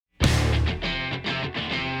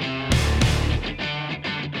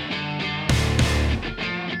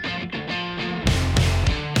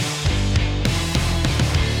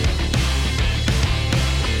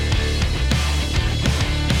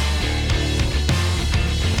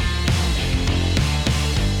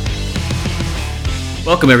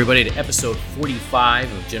Welcome, everybody, to episode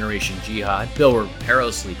 45 of Generation Jihad. Bill, we're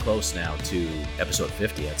perilously close now to episode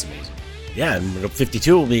 50. That's amazing. Yeah, and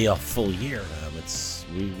 52 will be a full year.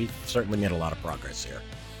 We've certainly made a lot of progress here.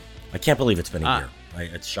 I can't believe it's been a year.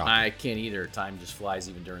 It's shocking. I can't either. Time just flies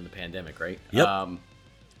even during the pandemic, right? Yep.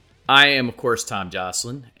 I am, of course, Tom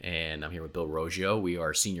Jocelyn, and I'm here with Bill Roggio. We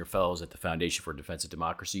are senior fellows at the Foundation for Defense of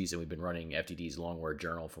Democracies, and we've been running FDD's Long War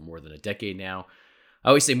Journal for more than a decade now. I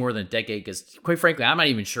always say more than a decade because, quite frankly, I'm not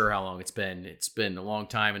even sure how long it's been. It's been a long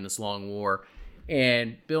time in this long war.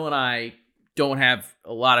 And Bill and I don't have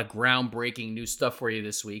a lot of groundbreaking new stuff for you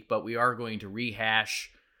this week, but we are going to rehash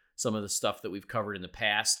some of the stuff that we've covered in the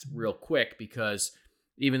past real quick because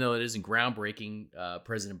even though it isn't groundbreaking,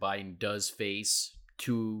 President Biden does face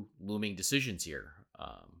two looming decisions here.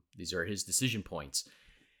 These are his decision points.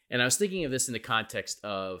 And I was thinking of this in the context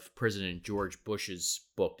of President George Bush's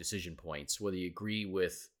book, Decision Points, whether you agree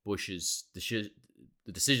with Bush's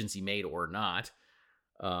the decisions he made or not.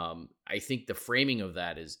 I think the framing of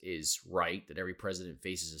that is right, that every president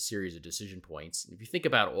faces a series of decision points. And if you think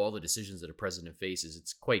about all the decisions that a president faces,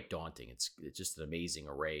 it's quite daunting. It's just an amazing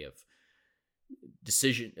array of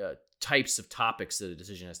decision types of topics that a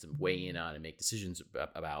decision has to weigh in on and make decisions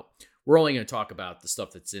about. We're only going to talk about the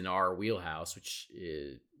stuff that's in our wheelhouse, which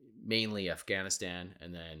is mainly Afghanistan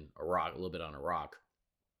and then Iraq, a little bit on Iraq.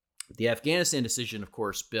 The Afghanistan decision, of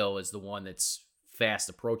course, Bill, is the one that's fast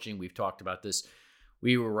approaching. We've talked about this.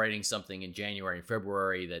 We were writing something in January and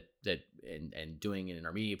February and doing it in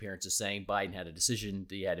our media appearances saying Biden had a decision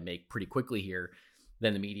that he had to make pretty quickly here.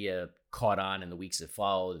 Then the media caught on in the weeks that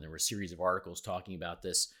followed, and there were a series of articles talking about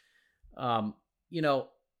this. One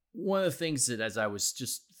of the things that, as I was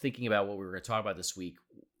just thinking about what we were going to talk about this week,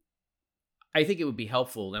 I think it would be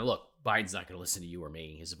helpful. Now, look, Biden's not going to listen to you or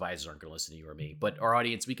me. His advisors aren't going to listen to you or me. But our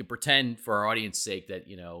audience, we can pretend for our audience's sake that,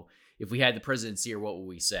 if we had the presidency here, what would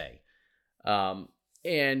we say?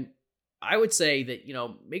 And I would say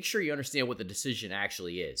that, make sure you understand what the decision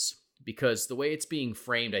actually is. Because the way it's being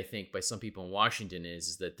framed, I think, by some people in Washington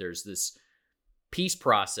is that there's this peace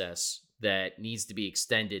process that needs to be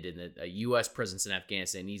extended and that a U.S. presence in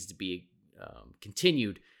Afghanistan needs to be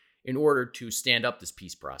continued in order to stand up this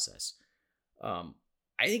peace process.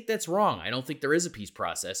 I think that's wrong. I don't think there is a peace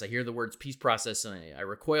process. I hear the words peace process and I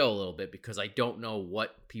recoil a little bit because I don't know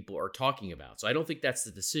what people are talking about. So I don't think that's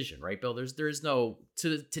the decision, right, Bill? There is no,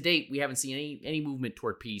 to date, we haven't seen any movement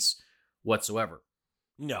toward peace whatsoever.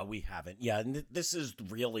 No, we haven't. Yeah, and this is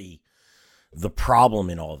really the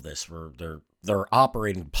problem in all of this, where they're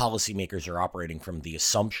operating, policymakers are operating from the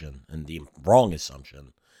assumption and the wrong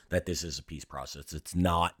assumption that this is a peace process. It's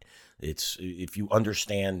not. It's, if you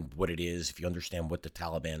understand what it is, if you understand what the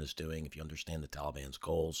Taliban is doing, if you understand the Taliban's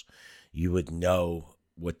goals, you would know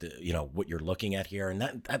what what you're looking at here, and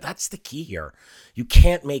that's the key here. You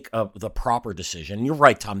can't make the proper decision. You're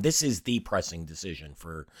right, Tom. This is the pressing decision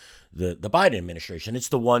for the Biden administration. It's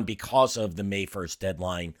the one because of the May 1st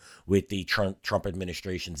deadline with the Trump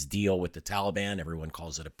administration's deal with the Taliban. Everyone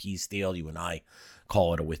calls it a peace deal. You and I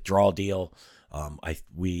call it a withdrawal deal.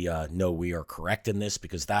 We know we are correct in this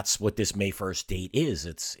because that's what this May 1st date is.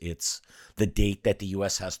 It's the date that the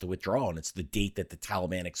U.S. has to withdraw, and it's the date that the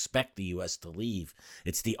Taliban expect the U.S. to leave.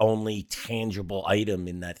 It's the only tangible item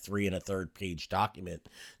in that 3 1/3 page document,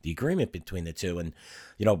 the agreement between the two. And,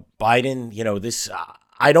 Biden,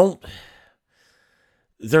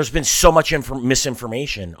 there's been so much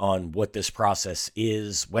misinformation on what this process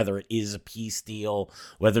is, whether it is a peace deal,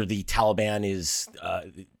 whether the Taliban is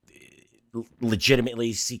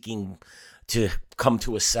legitimately seeking to come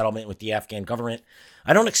to a settlement with the Afghan government.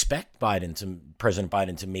 I don't expect President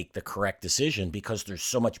Biden to make the correct decision because there's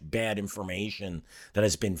so much bad information that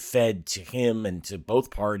has been fed to him and to both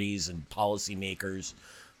parties and policymakers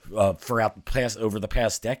over the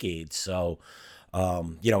past decade. So,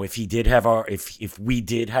 if he did have if we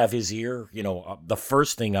did have his ear, the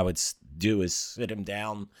first thing I would do is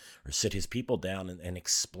sit his people down and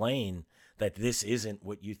explain that this isn't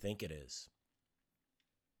what you think it is.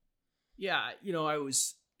 Yeah, it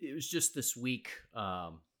was just this week,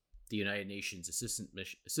 the United Nations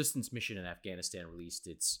Assistance Mission in Afghanistan released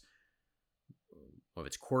one of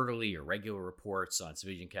its quarterly or regular reports on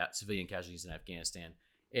civilian casualties in Afghanistan.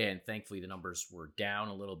 And thankfully, the numbers were down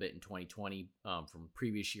a little bit in 2020 from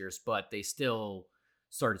previous years, but they still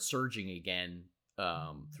started surging again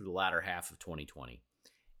through the latter half of 2020.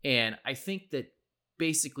 And I think that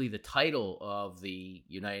basically the title of the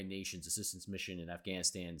United Nations Assistance Mission in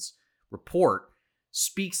Afghanistan's report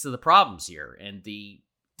speaks to the problems here and the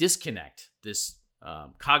disconnect, this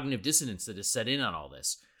cognitive dissonance that is set in on all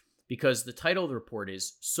this. because the title of the report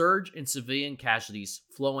is Surge in Civilian Casualties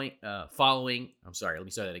Following. I'm sorry, let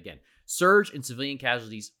me start that again. Surge in civilian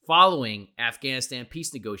casualties following Afghanistan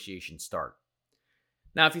peace negotiations start.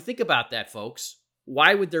 Now, if you think about that, folks,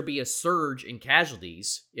 why would there be a surge in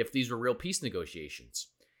casualties if these were real peace negotiations?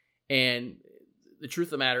 And the truth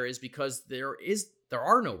of the matter is because there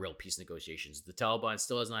are no real peace negotiations. The Taliban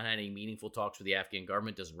still has not had any meaningful talks with the Afghan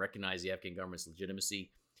government, doesn't recognize the Afghan government's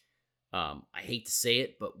legitimacy. I hate to say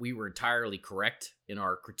it, but we were entirely correct in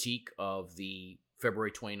our critique of the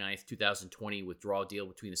February 29th, 2020 withdrawal deal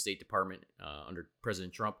between the State Department under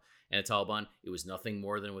President Trump and the Taliban. It was nothing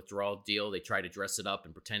more than a withdrawal deal. They tried to dress it up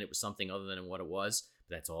and pretend it was something other than what it was.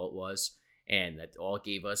 But that's all it was. And that all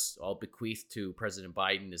bequeathed to President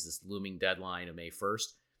Biden is this looming deadline of May 1st.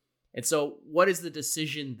 And so what is the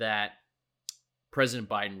decision that President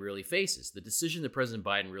Biden really faces? The decision that President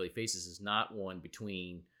Biden really faces is not one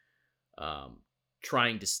between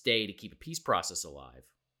trying to stay to keep a peace process alive.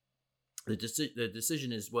 The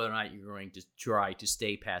decision is whether or not you're going to try to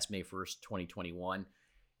stay past May 1st, 2021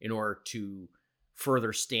 in order to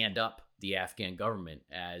further stand up the Afghan government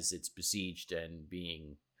as it's besieged and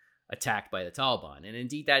being attacked by the Taliban. And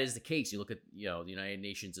indeed, that is the case. You look at the United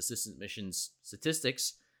Nations Assistance Missions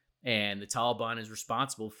statistics, and the Taliban is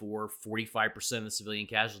responsible for 45% of the civilian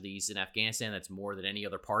casualties in Afghanistan. That's more than any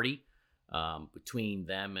other party. Between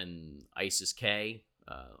them and ISIS-K,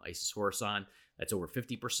 ISIS Khorasan, that's over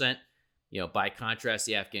 50%. By contrast,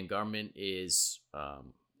 the Afghan government is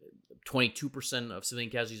 22% of civilian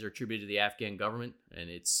casualties are attributed to the Afghan government and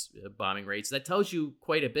its bombing rates. That tells you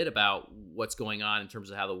quite a bit about what's going on in terms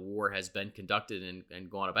of how the war has been conducted and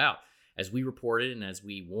gone about. As we reported and as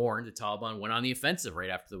we warned, the Taliban went on the offensive right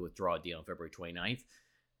after the withdrawal deal on February 29th,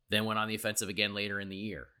 then went on the offensive again later in the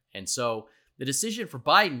year. And so the decision for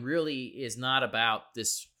Biden really is not about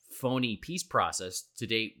this phony peace process to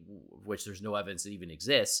date, which there's no evidence that even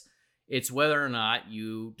exists. It's whether or not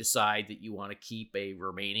you decide that you want to keep a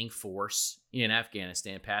remaining force in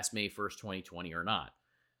Afghanistan past May 1st, 2020 or not.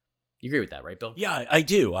 You agree with that, right, Bill? Yeah, I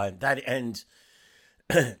do. And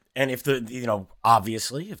if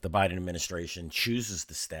obviously, if the Biden administration chooses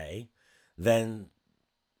to stay, then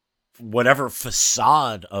whatever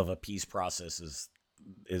facade of a peace process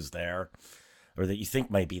is there, or that you think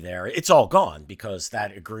might be there, it's all gone because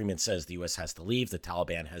that agreement says the U.S. has to leave. The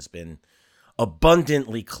Taliban has been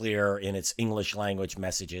abundantly clear in its English language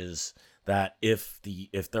messages that if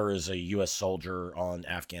there is a U.S. soldier on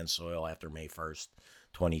Afghan soil after May 1st,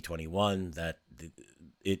 2021, that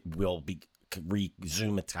it will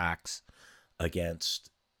resume attacks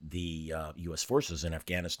against the U.S. forces in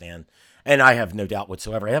Afghanistan. And I have no doubt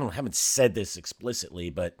whatsoever, I haven't said this explicitly,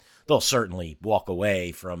 but they'll certainly walk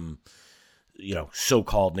away from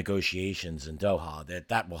so-called negotiations in Doha.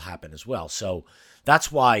 That will happen as well. So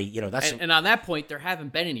that's why, that's... And on that point, there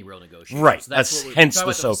haven't been any real negotiations. Right. So that's hence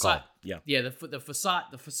the so-called. Yeah, the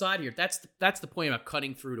facade here, that's the point about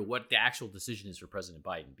cutting through to what the actual decision is for President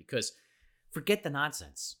Biden. Because forget the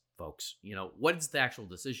nonsense, folks. What is the actual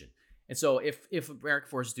decision? And so if American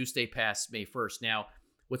forces do stay past May 1st, now,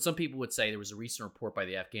 what some people would say, there was a recent report by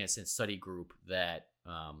the Afghanistan Study Group that,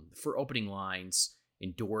 for opening lines,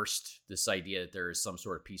 endorsed this idea that there is some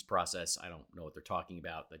sort of peace process. I don't know what they're talking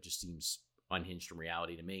about. That just seems unhinged from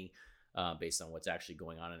reality to me, based on what's actually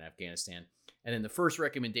going on in Afghanistan. And then the first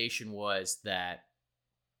recommendation was that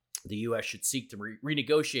the U.S. should seek to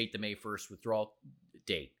renegotiate the May 1st withdrawal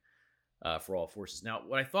date for all forces. Now,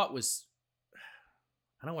 what I thought was,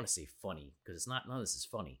 I don't want to say funny, because it's not, none of this is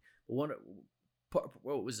funny, but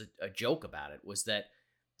what was a joke about it was that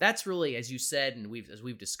that's really, as you said, and as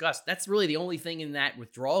we've discussed, that's really the only thing in that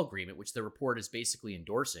withdrawal agreement, which the report is basically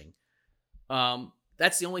endorsing.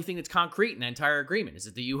 That's the only thing that's concrete in the entire agreement, is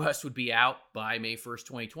that the U.S. would be out by May 1st,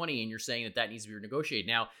 2020, and you're saying that needs to be renegotiated.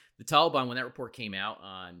 Now, the Taliban, when that report came out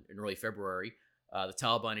in early February, the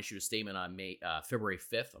Taliban issued a statement on February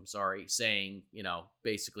 5th, saying,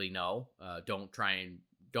 basically no, don't try and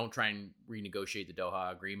renegotiate the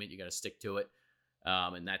Doha agreement. You got to stick to it.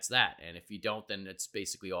 And that's that. And if you don't, then it's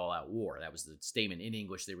basically all out war. That was the statement in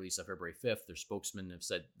English they released on February 5th. Their spokesmen have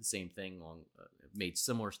said the same thing, made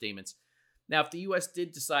similar statements. Now, if the U.S.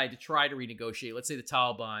 did decide to try to renegotiate, let's say the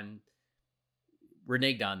Taliban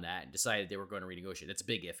reneged on that and decided they were going to renegotiate. That's a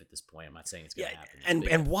big if at this point. I'm not saying it's going to happen.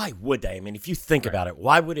 And why would they? I mean, if you think about it,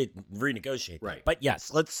 why would it renegotiate? Right. But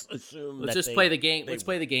yes, let's assume. Let's just play the game. Let's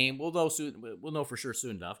play the game. We'll know soon. We'll know for sure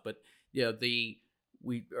soon enough. But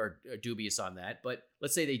we are dubious on that. But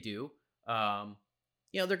let's say they do.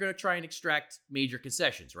 They're going to try and extract major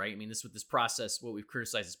concessions, right? I mean, this process, what we've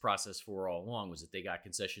criticized this process for all along was that they got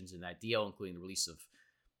concessions in that deal, including the release of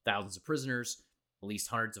thousands of prisoners. at least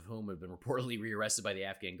hundreds of whom have been reportedly rearrested by the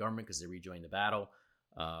Afghan government because they rejoined the battle.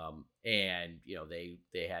 And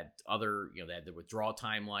they had other, they had the withdrawal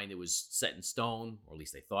timeline that was set in stone, or at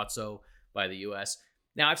least they thought so, by the U.S.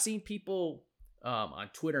 Now, I've seen people on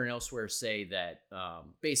Twitter and elsewhere say that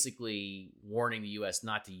basically warning the U.S.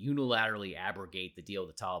 not to unilaterally abrogate the deal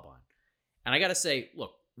with the Taliban. And I got to say,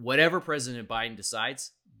 look, whatever President Biden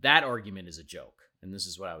decides, that argument is a joke. And this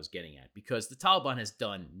is what I was getting at, because the Taliban has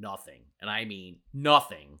done nothing, and I mean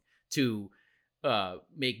nothing, to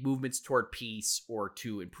make movements toward peace or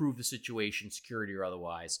to improve the situation, security or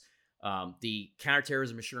otherwise. The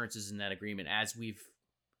counterterrorism assurances in that agreement, as we've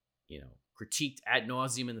critiqued ad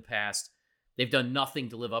nauseum in the past, they've done nothing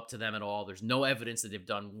to live up to them at all. There's no evidence that they've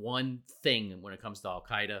done one thing when it comes to Al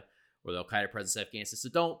Qaeda or the Al Qaeda presence in Afghanistan.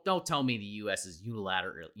 So don't tell me the U.S. is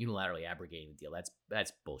unilaterally abrogating the deal.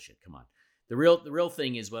 That's bullshit. Come on. The real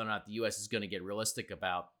thing is whether or not the U.S. is going to get realistic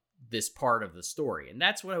about this part of the story, and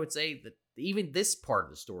that's what I would say, that even this part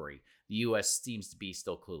of the story, the U.S. seems to be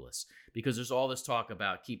still clueless, because there's all this talk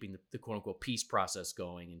about keeping the quote unquote peace process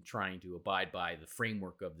going and trying to abide by the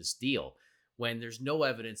framework of this deal, when there's no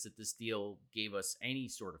evidence that this deal gave us any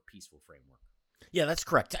sort of peaceful framework. Yeah, that's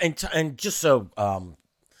correct. And just so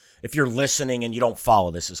if you're listening and you don't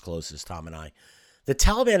follow this as close as Tom and I, the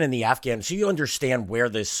Taliban and the Afghans, so you understand where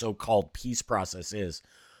this so-called peace process is.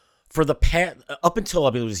 For the up until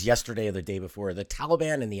I believe it was yesterday or the day before, the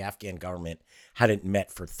Taliban and the Afghan government hadn't met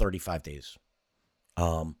for 35 days.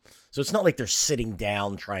 So it's not like they're sitting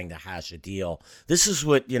down trying to hash a deal. This is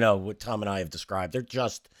what Tom and I have described. They're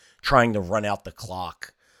just trying to run out the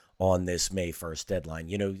clock on this May 1st deadline.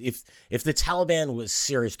 If the Taliban was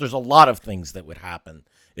serious, there's a lot of things that would happen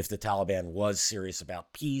if the Taliban was serious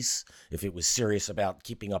about peace, if it was serious about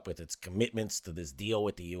keeping up with its commitments to this deal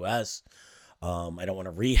with the U.S. I don't want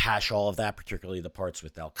to rehash all of that, particularly the parts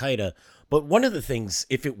with Al Qaeda. But one of the things,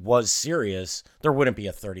 if it was serious, there wouldn't be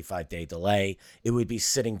a 35-day delay. It would be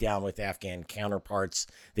sitting down with Afghan counterparts.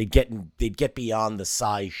 They'd get beyond the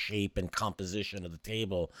size, shape, and composition of the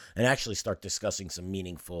table and actually start discussing some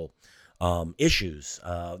meaningful issues.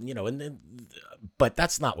 But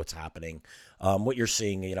that's not what's happening. What you're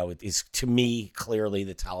seeing, is, to me, clearly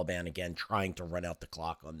the Taliban again trying to run out the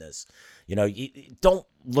clock on this. You don't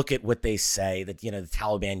look at what they say, that the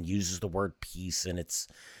Taliban uses the word peace in its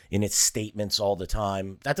statements all the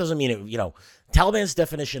time. That doesn't mean it. Taliban's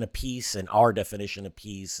definition of peace and our definition of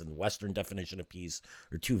peace and Western definition of peace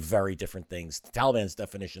are two very different things. The Taliban's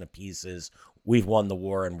definition of peace is we've won the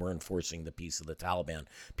war and we're enforcing the peace of the Taliban.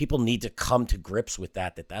 People need to come to grips with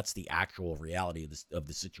that's the actual reality of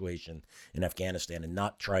the situation in Afghanistan, and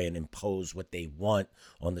not try and impose what they want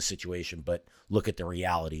on the situation, but look at the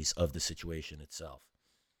realities of the situation itself.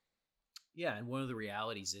 Yeah, and one of the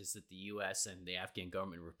realities is that the U.S. and the Afghan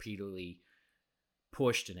government repeatedly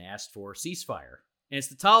pushed and asked for a ceasefire. And it's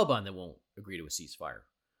the Taliban that won't agree to a ceasefire.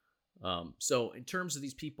 So in terms of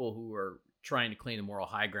these people who are trying to claim the moral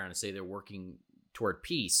high ground and say they're working toward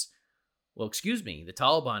peace, well, excuse me, the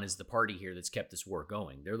Taliban is the party here that's kept this war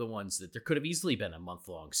going. They're the ones that there could have easily been a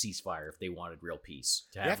month-long ceasefire if they wanted real peace.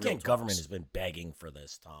 The Afghan government has been begging for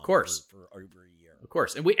this, Tom. Of course. For over a year. Of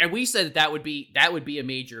course. And we said that would be a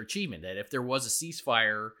major achievement, that if there was a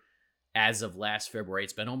ceasefire as of last February,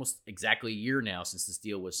 it's been almost exactly a year now since this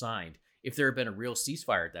deal was signed. If there had been a real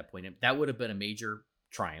ceasefire at that point, that would have been a major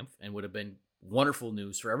triumph and would have been wonderful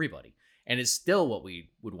news for everybody. And it's still what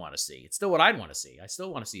we would want to see. It's still what I'd want to see. I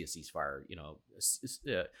still want to see a ceasefire,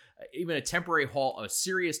 even a temporary halt, a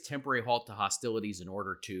serious temporary halt to hostilities in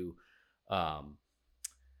order to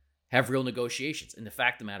have real negotiations. And the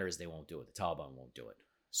fact of the matter is they won't do it. The Taliban won't do it.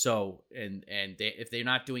 So, if they're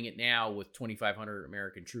not doing it now with 2,500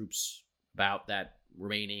 American troops about that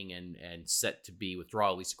remaining and set to be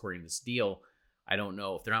withdrawal, at least according to this deal, I don't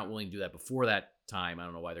know. If they're not willing to do that before that time, I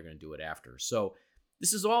don't know why they're going to do it after. So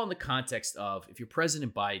this is all in the context of, if you're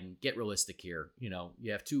President Biden, get realistic here. You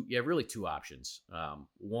have really two options.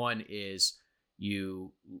 One is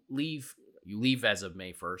you leave as of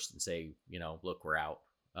May 1st and say, look, we're out.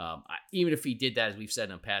 Even if he did that, as we've said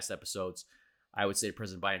in past episodes, I would say to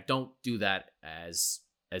President Biden, don't do that as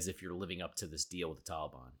if you're living up to this deal with the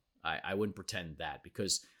Taliban. I wouldn't pretend that,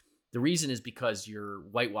 because the reason is because you're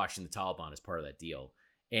whitewashing the Taliban as part of that deal.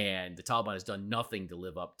 And the Taliban has done nothing to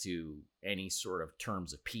live up to any sort of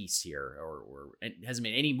terms of peace here, or hasn't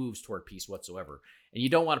made any moves toward peace whatsoever. And you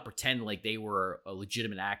don't want to pretend like they were a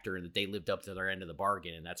legitimate actor and that they lived up to their end of the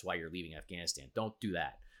bargain, and that's why you're leaving Afghanistan. Don't do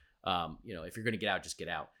that. If you're going to get out, just get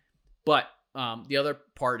out. But the other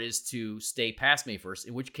part is to stay past May 1st,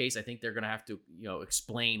 in which case I think they're going to have to,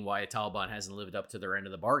 explain why the Taliban hasn't lived up to their end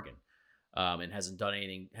of the bargain. and hasn't done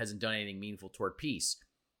anything meaningful toward peace.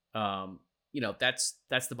 That's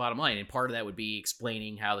the bottom line. And part of that would be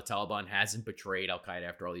explaining how the Taliban hasn't betrayed Al Qaeda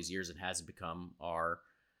after all these years and hasn't become our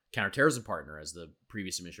counterterrorism partner, as the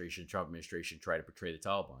previous administration, Trump administration, tried to portray the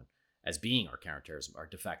Taliban as being our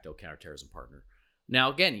de facto counterterrorism partner.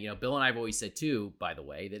 Now, again, Bill and I have always said too, by the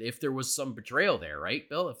way, that if there was some betrayal there, right,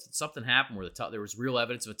 Bill, if something happened where there was real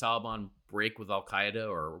evidence of a Taliban break with Al Qaeda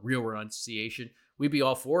or real renunciation, we'd be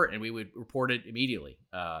all for it and we would report it immediately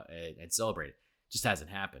and celebrate it. It just hasn't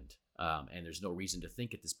happened. And there's no reason to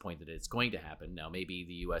think at this point that it's going to happen. Now, maybe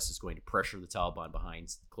the U.S. is going to pressure the Taliban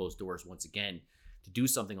behind closed doors once again to do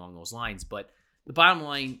something along those lines. But the bottom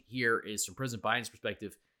line here is, from President Biden's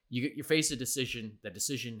perspective, you face a decision. That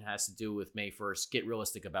decision has to do with May 1st. Get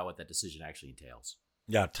realistic about what that decision actually entails.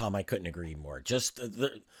 Yeah, Tom, I couldn't agree more. Just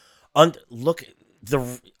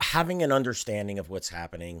having an understanding of what's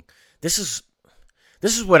happening. This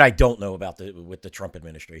is what I don't know about with the Trump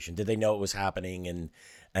administration. Did they know it was happening,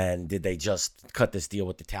 and did they just cut this deal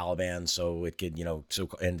with the Taliban so it could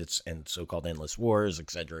end its so-called endless wars,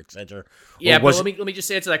 et cetera, et cetera? Yeah, but let me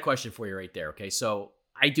just answer that question for you right there. Okay, so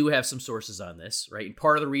I do have some sources on this, right? And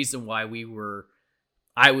part of the reason why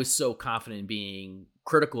I was so confident in being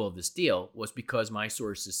critical of this deal was because my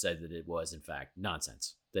sources said that it was, in fact,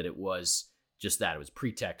 nonsense. That it was just that. It was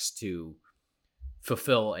pretext to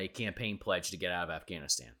fulfill a campaign pledge to get out of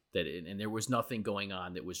Afghanistan. And there was nothing going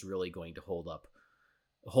on that was really going to hold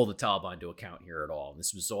the Taliban to account here at all. And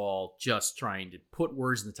this was all just trying to put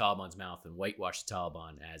words in the Taliban's mouth and whitewash the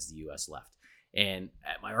Taliban as the U.S. left. And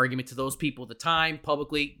my argument to those people at the time,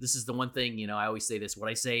 publicly, this is the one thing, I always say this, what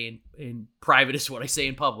I say in private is what I say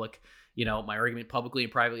in public. My argument publicly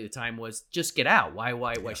and privately at the time was, just get out. Why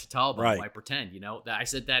should Taliban? Right. Why pretend? I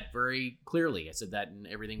said that very clearly. I said that in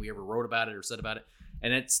everything we ever wrote about it or said about it.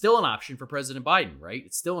 And it's still an option for President Biden, right?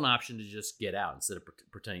 It's still an option to just get out instead of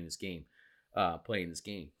pretending this game, playing this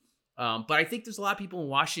game. But I think there's a lot of people in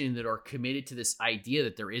Washington that are committed to this idea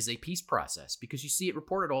that there is a peace process, because you see it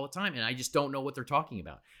reported all the time, and I just don't know what they're talking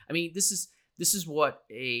about. I mean, this is what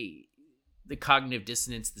the cognitive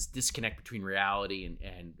dissonance, this disconnect between reality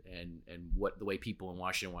and what the way people in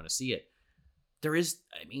Washington want to see it. There's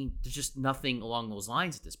just nothing along those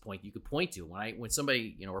lines at this point you could point to. When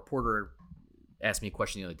somebody, a reporter asked me a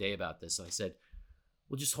question the other day about this, and I said,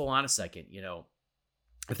 well, just hold on a second,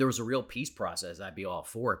 if there was a real peace process, I'd be all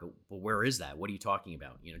for it. But where is that? What are you talking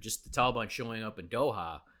about? Just the Taliban showing up in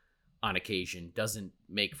Doha on occasion doesn't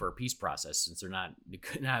make for a peace process, since they're not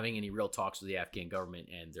having any real talks with the Afghan government,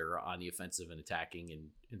 and they're on the offensive and attacking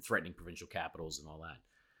and threatening provincial capitals and all that.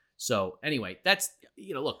 So anyway, that's,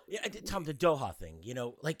 look. Yeah, Tom, the Doha thing,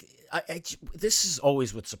 this is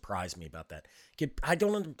always what surprised me about that. I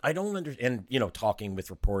don't understand, talking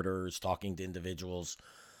with reporters, talking to individuals,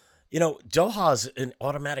 Doha's an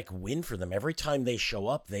automatic win for them. Every time they show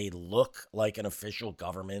up, they look like an official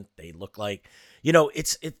government. They look like,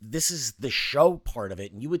 this is the show part of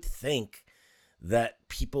it. And you would think that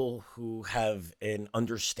people who have an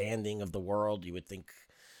understanding of the world, you would think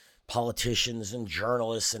politicians and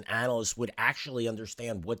journalists and analysts would actually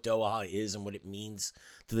understand what Doha is and what it means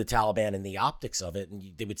to the Taliban and the optics of it.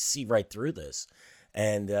 And they would see right through this.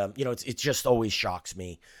 And, it just always shocks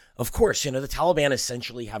me. Of course, the Taliban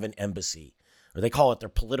essentially have an embassy, or they call it their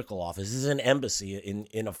political office. This is an embassy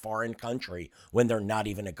in a foreign country when they're not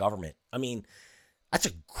even a government. I mean, that's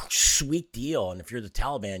a sweet deal. And if you're the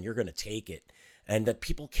Taliban, you're going to take it. And that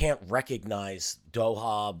people can't recognize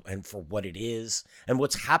Doha and for what it is, and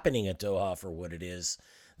what's happening at Doha for what it is,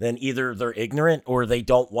 then either they're ignorant or they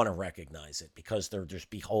don't want to recognize it because they're just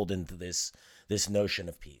beholden to this notion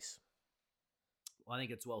of peace. Well, I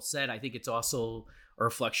think it's well said. I think it's also a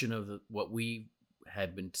reflection of what we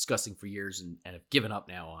have been discussing for years and have given up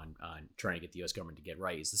now on trying to get the U.S. government to get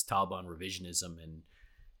right, is this Taliban revisionism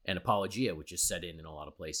and apologia, which is set in a lot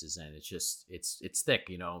of places. And it's thick.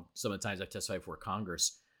 Some of the times I've testified before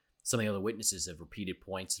Congress, some of the other witnesses have repeated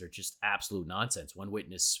points that are just absolute nonsense. One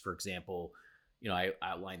witness, for example, I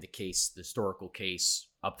outlined the historical case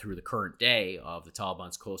up through the current day of the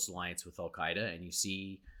Taliban's close alliance with Al Qaeda, and you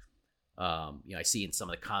see, I see in some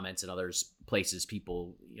of the comments in others places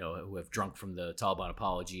people, who have drunk from the Taliban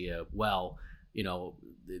apologia,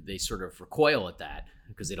 they sort of recoil at that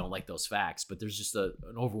because they don't like those facts. But there's just an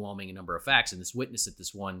overwhelming number of facts. And this witness at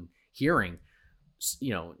this one hearing,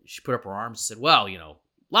 she put up her arms and said, well,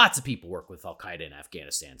 lots of people work with Al Qaeda in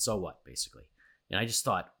Afghanistan. So what, basically? And I just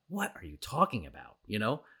thought, what are you talking about?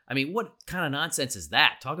 What kind of nonsense is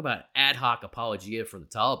that? Talk about ad hoc apologia for the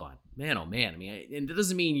Taliban. Man, oh man. And it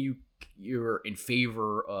doesn't mean you're in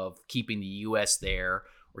favor of keeping the U.S. there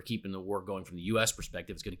or keeping the war going from the U.S.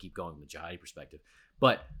 perspective. It's going to keep going from the jihadi perspective.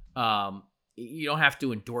 But you don't have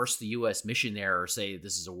to endorse the U.S. mission there or say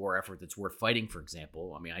this is a war effort that's worth fighting, for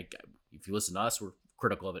example. I mean, if you listen to us, we're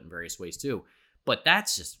critical of it in various ways too. But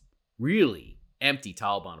that's just really empty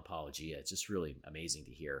Taliban apology. It's just really amazing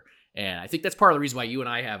to hear. And I think that's part of the reason why you and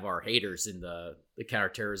I have our haters in the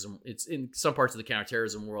counterterrorism. It's in some parts of the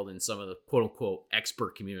counterterrorism world, in some of the quote unquote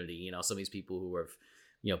expert community, you know, some of these people who have,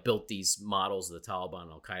 you know, built these models of the Taliban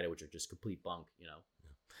and Al Qaeda, which are just complete bunk, you know.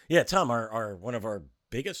 Yeah, Tom, our one of our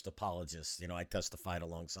biggest apologists, you know, I testified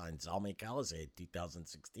alongside Zalmay Khalilzad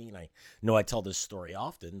 2016. I know I tell this story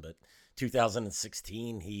often, but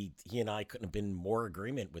 2016, he and I couldn't have been more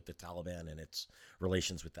agreement with the Taliban and its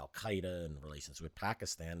relations with Al Qaeda and relations with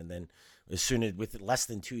Pakistan. And then with less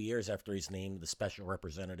than 2 years after he's named the special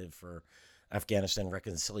representative for Afghanistan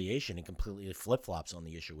reconciliation, he completely flip-flops on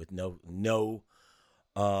the issue with no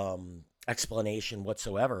explanation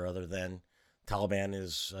whatsoever, other than Taliban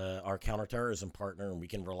is our counterterrorism partner, and we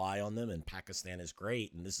can rely on them. And Pakistan is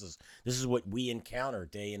great, and this is what we encounter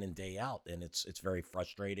day in and day out, and it's very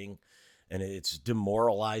frustrating, and it's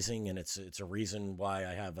demoralizing, and it's a reason why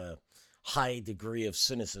I have a high degree of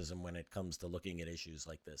cynicism when it comes to looking at issues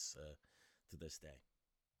like this to this day.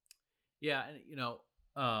 Yeah, and you know,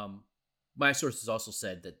 my sources also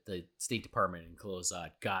said that the State Department in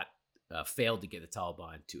Khalilzad failed to get the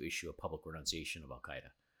Taliban to issue a public renunciation of Al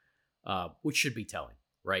Qaeda. Which should be telling,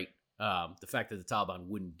 right? The fact that the Taliban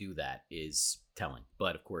wouldn't do that is telling.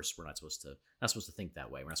 But of course, we're not supposed to think that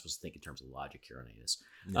way. We're not supposed to think in terms of logic here on any of this.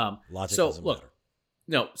 Logic doesn't matter.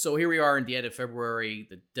 No. So here we are in the end of February.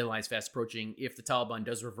 The deadline is fast approaching. If the Taliban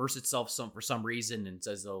does reverse itself for some reason and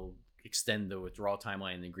says they'll extend the withdrawal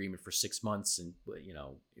timeline and the agreement for 6 months, and you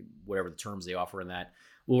know, whatever the terms they offer in that,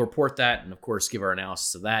 we'll report that and of course give our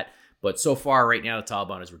analysis of that. But so far, right now, the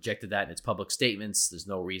Taliban has rejected that in its public statements. There's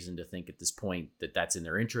no reason to think at this point that that's in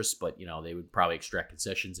their interest. But you know, they would probably extract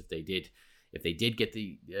concessions if they did get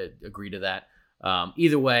the agree to that.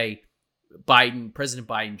 Either way, President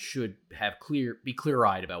Biden should be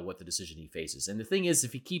clear-eyed about what the decision he faces. And the thing is,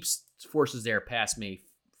 if he keeps forces there past May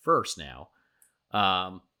 1st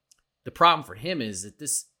now, the problem for him is that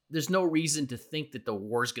there's no reason to think that the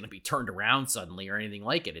war is going to be turned around suddenly or anything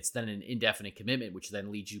like it. It's then an indefinite commitment, which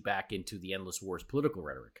then leads you back into the endless wars political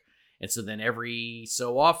rhetoric. And so then every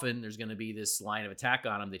so often, there's going to be this line of attack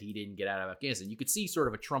on him that he didn't get out of Afghanistan. You could see sort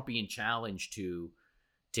of a Trumpian challenge to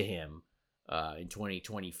him in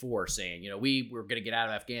 2024 saying, you know, we were going to get out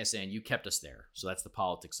of Afghanistan. You kept us there. So that's the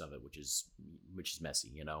politics of it, which is messy,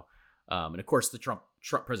 you know. And of course,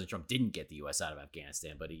 President Trump didn't get the U.S. out of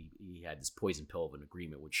Afghanistan, but he had this poison pill of an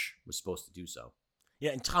agreement, which was supposed to do so.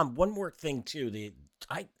 Yeah, and Tom, one more thing too.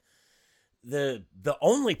 The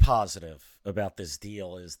only positive about this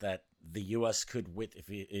deal is that the U.S. could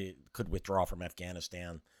withdraw from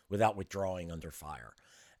Afghanistan without withdrawing under fire,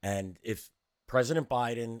 and if President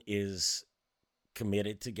Biden is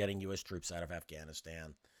committed to getting U.S. troops out of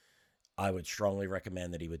Afghanistan, I would strongly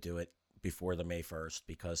recommend that he would do it before the May 1st,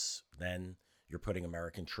 because then you're putting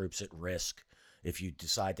American troops at risk. If you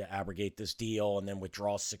decide to abrogate this deal and then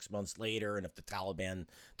withdraw 6 months later, and if the Taliban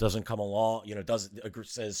doesn't come along, you know,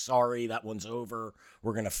 says, sorry, that one's over,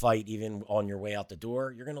 we're going to fight even on your way out the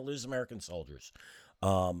door, you're going to lose American soldiers.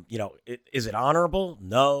 You know, is it honorable?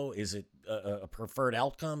 No. Is it a preferred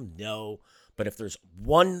outcome? No. But if there's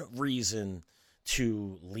one reason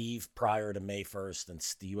to leave prior to May 1st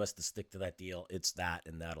and the U.S. to stick to that deal, it's that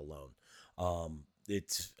and that alone.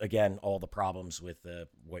 It's, again, all the problems with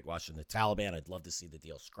whitewashing the Taliban. I'd love to see the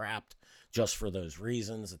deal scrapped just for those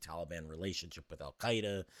reasons. The Taliban relationship with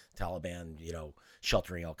Al-Qaeda, Taliban, you know,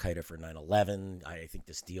 sheltering Al-Qaeda for 9/11. I think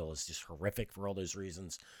this deal is just horrific for all those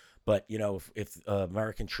reasons. But, you know, if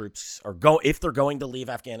American troops if they're going to leave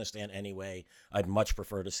Afghanistan anyway, I'd much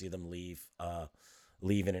prefer to see them leave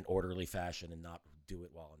in an orderly fashion and not do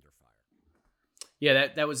it while under fire. Yeah,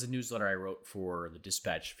 that was a newsletter I wrote for the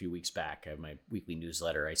Dispatch a few weeks back. I have my weekly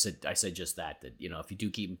newsletter. I said just that you know, if you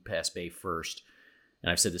do keep them past May 1st,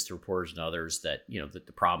 and I've said this to reporters and others, that, you know, that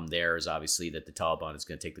the problem there is obviously that the Taliban is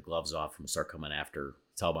going to take the gloves off and start coming after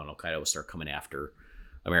Taliban. Al-Qaeda will start coming after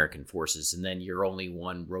American forces, and then you're only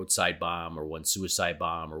one roadside bomb or one suicide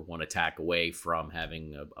bomb or one attack away from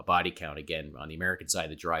having a body count again on the American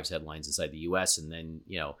side that drives headlines inside the U.S. And then,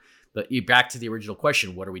 you know, but you back to the original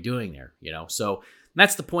question: what are we doing there? You know, so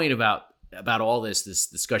that's the point about all this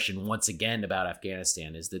discussion once again about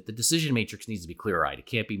Afghanistan, is that the decision matrix needs to be clear-eyed. It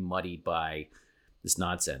can't be muddied by this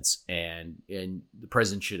nonsense, and the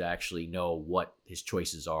president should actually know what his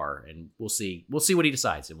choices are, and we'll see what he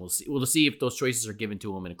decides, and we'll see if those choices are given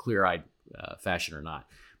to him in a clear-eyed fashion or not.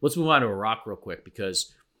 Let's move on to Iraq real quick,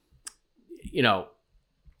 because you know,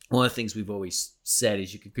 one of the things we've always said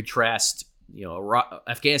is you could contrast,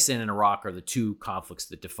 Afghanistan and Iraq are the two conflicts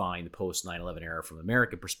that define the post 9/11 era from an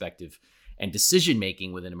American perspective, and decision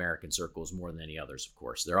making within American circles more than any others. Of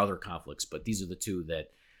course, there are other conflicts, but these are the two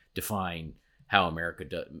that define how America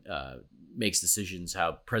makes decisions,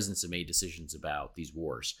 how presidents have made decisions about these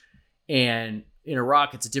wars. And in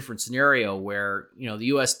Iraq, it's a different scenario where, the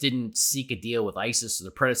U.S. didn't seek a deal with ISIS or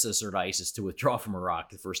the predecessor to ISIS to withdraw from Iraq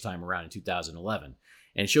the first time around in 2011.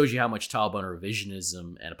 And it shows you how much Taliban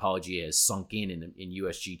revisionism and apology has sunk in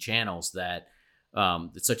USG channels that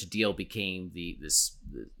such a deal became with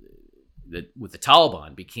the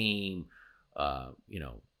Taliban became,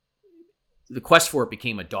 the quest for it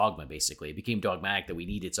became a dogma, basically. It became dogmatic that we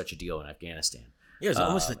needed such a deal in Afghanistan. Yeah, it was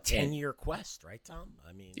almost a 10-year quest, right, Tom?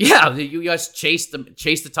 I mean, yeah, the U.S. chased the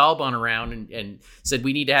Taliban around and said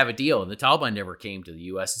we need to have a deal, and the Taliban never came to the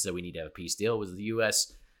U.S. and said we need to have a peace deal. It was the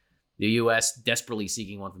U.S. desperately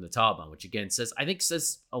seeking one from the Taliban, which again says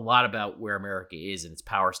a lot about where America is and its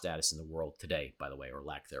power status in the world today, by the way, or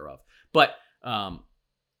lack thereof. But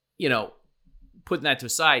putting that to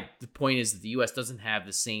aside, the point is that the U.S. doesn't have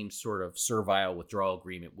the same sort of servile withdrawal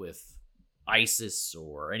agreement with ISIS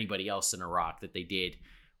or anybody else in Iraq that they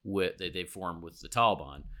formed with the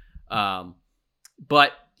Taliban.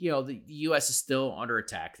 But the U.S. is still under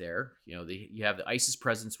attack there. You have the ISIS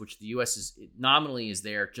presence, which the U.S. is nominally is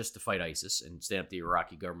there just to fight ISIS and stand up the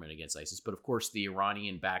Iraqi government against ISIS. But of course, the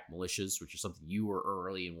Iranian-backed militias, which is something you were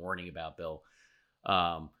early in warning about, Bill.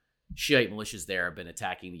 Shiite militias there have been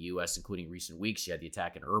attacking the U.S., including recent weeks. You had the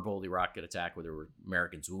attack in Erbil, the Iraqi attack, where there were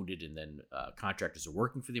Americans wounded, and then contractors who were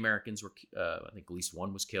working for the Americans were, I think at least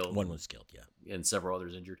one was killed. One was killed, yeah. And several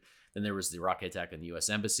others injured. Then there was the Iraqi attack on the U.S.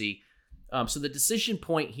 Embassy. So the decision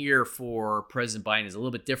point here for President Biden is a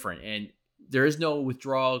little bit different, and there is no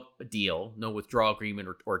withdrawal deal, no withdrawal agreement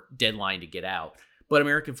or deadline to get out. But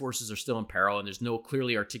American forces are still in peril, and there's no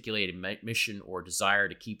clearly articulated mission or desire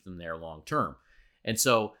to keep them there long term. And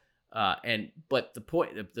so, but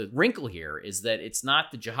the wrinkle here is that it's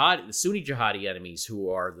not the Sunni jihadi enemies who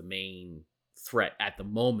are the main threat at the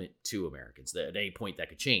moment to Americans. At any point that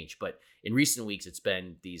could change. But in recent weeks, it's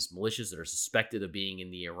been these militias that are suspected of being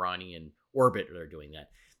in the Iranian orbit that are doing that,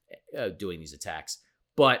 doing these attacks.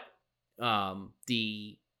 But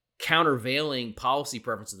the countervailing policy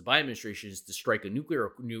preference of the Biden administration is to strike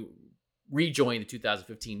rejoin the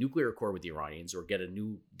 2015 nuclear accord with the Iranians or get a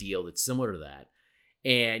new deal that's similar to that.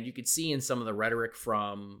 And you could see in some of the rhetoric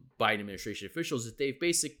from Biden administration officials that they've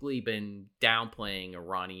basically been downplaying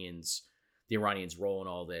the Iranians' role in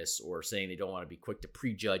all this, or saying they don't want to be quick to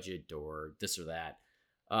prejudge it or this or that.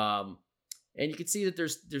 And you can see that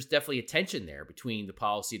there's definitely a tension there between the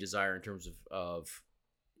policy desire in terms of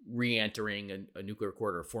re-entering a nuclear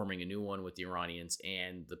accord or forming a new one with the Iranians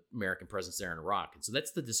and the American presence there in Iraq. And so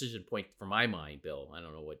that's the decision point for my mind, Bill. I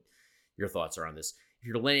don't know what your thoughts are on this. If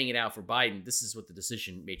you're laying it out for Biden, this is what the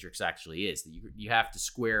decision matrix actually is. That you have to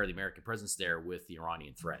square the American presence there with the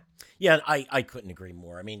Iranian threat. Yeah, I couldn't agree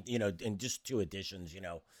more. I mean, in just two additions,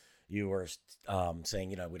 you were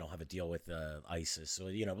saying, we don't have a deal with ISIS. So,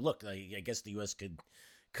 look, I guess the U.S. could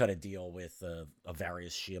cut a deal with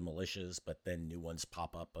various Shia militias, but then new ones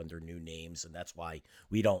pop up under new names. And that's why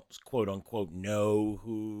we don't, quote unquote, know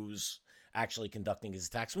who's actually conducting his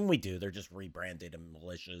attacks. When we do, they're just rebranded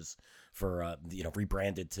militias for,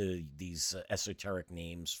 rebranded to these esoteric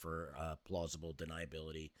names for plausible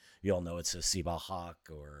deniability. You all know it's a Sibal Haq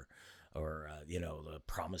or the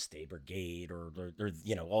Promise Day Brigade or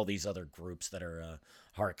all these other groups that are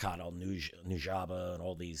Harakat al-Nujaba and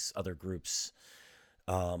all these other groups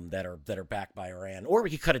that are backed by Iran. Or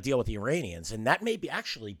we could cut a deal with the Iranians, and that may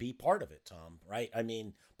actually be part of it, Tom, right? I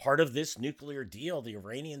mean, part of this nuclear deal, the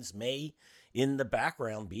Iranians may, in the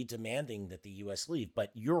background, be demanding that the U.S. leave. But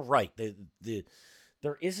you're right. There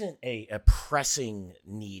isn't a pressing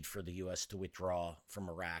need for the U.S. to withdraw from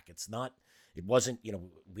Iraq. It wasn't,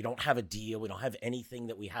 we don't have a deal. We don't have anything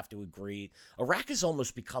that we have to agree. Iraq has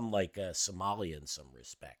almost become like Somalia in some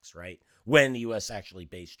respects, right? When the U.S. actually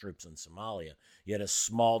based troops in Somalia, you had a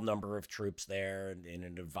small number of troops there in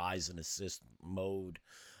an advise and assist mode,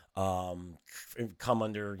 come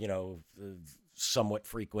under, somewhat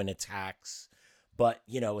frequent attacks. But,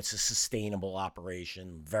 it's a sustainable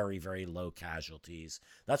operation, very, very low casualties.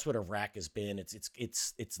 That's what Iraq has been.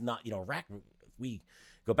 It's not, Iraq, we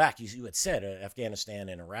go back, you had said Afghanistan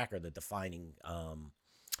and Iraq are the defining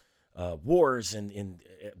wars in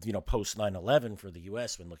post 9/11 for the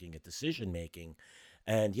U.S. when looking at decision making.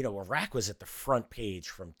 And, Iraq was at the front page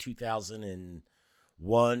from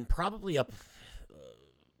 2001, probably up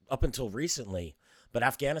until recently. But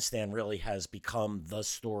Afghanistan really has become the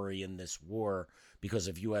story in this war because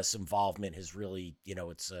of U.S. involvement. Has really,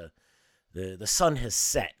 it's the sun has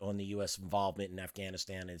set on the U.S. involvement in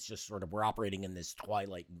Afghanistan. It's just sort of we're operating in this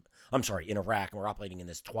twilight. I'm sorry, in Iraq, and we're operating in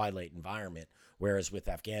this twilight environment. Whereas with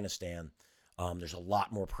Afghanistan, there's a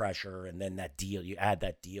lot more pressure, and then that deal, you add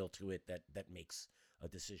that deal to it, that makes a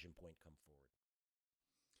decision point come forward.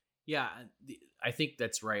 Yeah, I think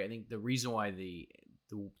that's right. I think the reason why the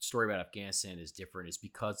story about Afghanistan is different is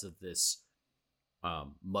because of this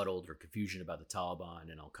muddled or confusion about the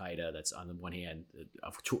Taliban and Al Qaeda. That's on the one hand,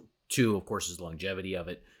 two, of course, is the longevity of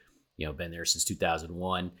it. Been there since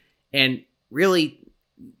 2001, and really,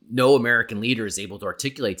 no American leader is able to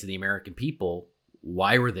articulate to the American people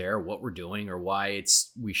why we're there, what we're doing, or why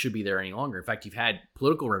we should be there any longer. In fact, you've had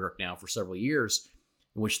political rhetoric now for several years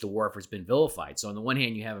in which the war effort has been vilified. So on the one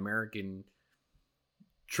hand, you have American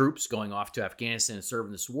troops going off to Afghanistan and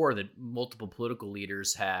serving this war that multiple political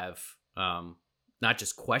leaders have not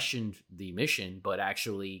just questioned the mission, but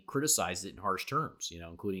actually criticized it in harsh terms,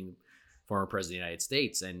 including former president of the United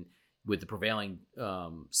States. And with the prevailing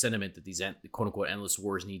sentiment that these quote unquote endless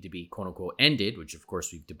wars need to be quote unquote ended, which of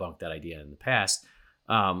course we've debunked that idea in the past.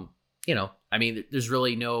 There's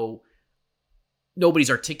really nobody's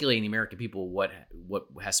articulating the American people what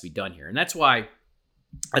has to be done here. And that's why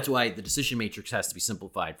the decision matrix has to be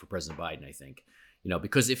simplified for President Biden, I think.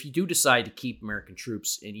 Because if you do decide to keep American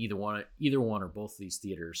troops in either one or both of these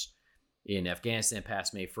theaters in Afghanistan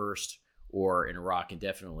past May 1st or in Iraq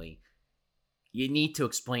indefinitely, you need to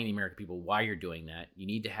explain to the American people why you're doing that. You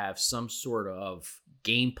need to have some sort of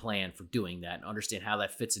game plan for doing that and understand how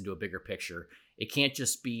that fits into a bigger picture. It can't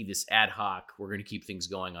just be this ad hoc, we're going to keep things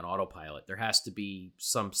going on autopilot. There has to be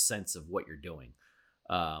some sense of what you're doing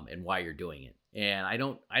and why you're doing it. And I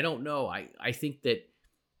don't know. I think that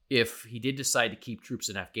if he did decide to keep troops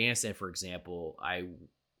in Afghanistan, for example, I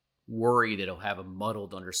worry that he'll have a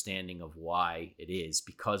muddled understanding of why it is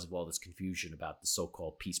because of all this confusion about the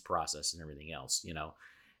so-called peace process and everything else,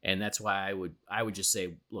 And that's why I would just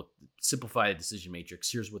say, look, simplify the decision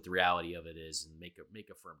matrix. Here's what the reality of it is, and make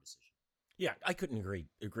a firm decision. Yeah, I couldn't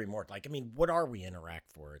agree more. What are we in Iraq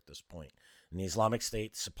for at this point? And the Islamic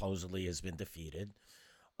State supposedly has been defeated.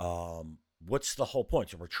 What's the whole point?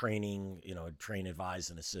 So we're training, train, advise,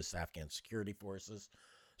 and assist Afghan security forces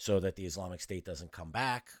so that the Islamic State doesn't come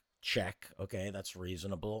back. Check. Okay, that's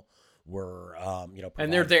reasonable. We're,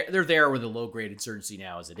 and they're there with a low grade insurgency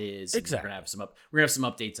now as it is. Exactly. We're gonna have some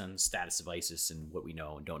updates on the status of ISIS and what we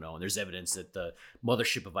know and don't know. And there's evidence that the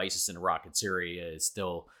mothership of ISIS in Iraq and Syria is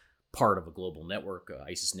still part of a global network,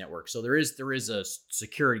 ISIS network. So there is a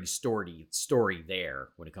security story there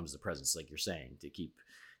when it comes to presence, like you're saying, to keep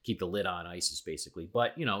the lid on ISIS, basically.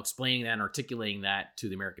 But, explaining that and articulating that to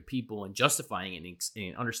the American people and justifying it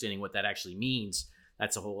and understanding what that actually means,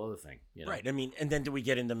 that's a whole other thing. Right. And then do we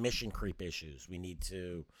get into mission creep issues? We need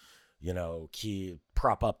to,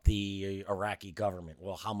 prop up the Iraqi government.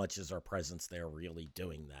 Well, how much is our presence there really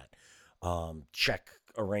doing that? Check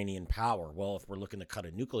Iranian power. Well, if we're looking to cut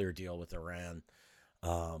a nuclear deal with Iran,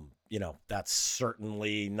 that's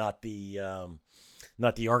certainly not the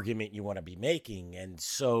argument you want to be making. And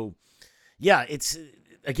so, yeah, it's,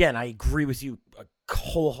 again, I agree with you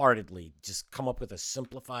wholeheartedly. Just come up with a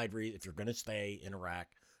simplified reason. If you're going to stay in Iraq,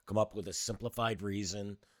 come up with a simplified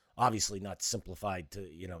reason. Obviously not simplified to,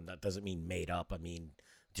 that doesn't mean made up. I mean,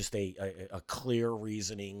 just a clear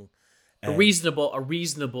reasoning. A reasonable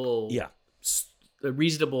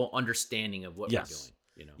understanding of what yes.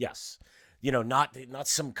 we're doing. Yes. Not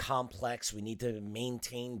some complex. We need to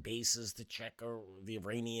maintain bases to check the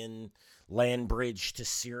Iranian land bridge to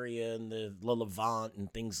Syria and the Levant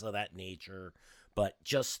and things of that nature. But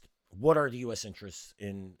just what are the U.S. interests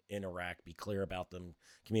in Iraq? Be clear about them,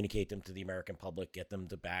 communicate them to the American public, get them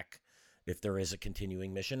to back if there is a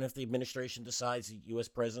continuing mission. If the administration decides the U.S.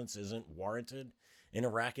 presence isn't warranted in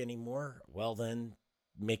Iraq anymore, well, then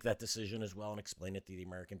make that decision as well and explain it to the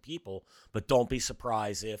American people. But don't be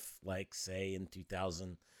surprised if, like, say, in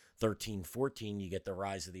 2013-14, you get the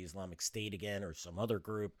rise of the Islamic State again or some other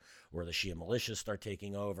group, or the Shia militias start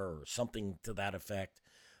taking over or something to that effect.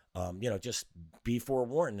 Just be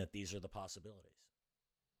forewarned that these are the possibilities.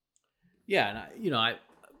 Yeah, and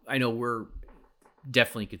I know we're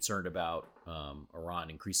definitely concerned about Iran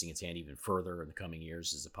increasing its hand even further in the coming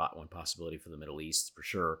years is one possibility for the Middle East for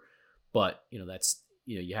sure. But that's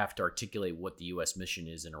you have to articulate what the U.S. mission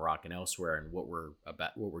is in Iraq and elsewhere, and what we're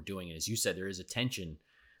doing. And as you said, there is a tension.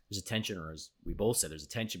 There's a tension, or as we both said, there's a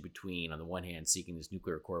tension between, on the one hand, seeking this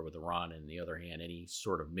nuclear accord with Iran, and on the other hand, any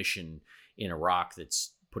sort of mission in Iraq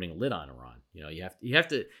that's putting a lid on Iran. You have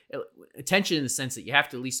to attention in the sense that you have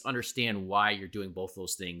to at least understand why you're doing both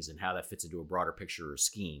those things and how that fits into a broader picture or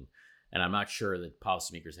scheme. And I'm not sure that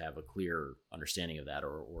policymakers have a clear understanding of that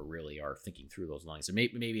or really are thinking through those lines. And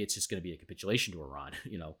maybe it's just going to be a capitulation to Iran,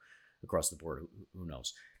 across the board. Who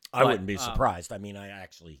knows? I wouldn't be surprised. I mean, I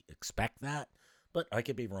actually expect that, but I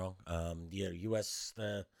could be wrong.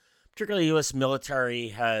 Particularly U.S. military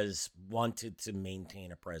has wanted to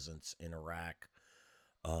maintain a presence in Iraq,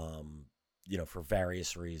 for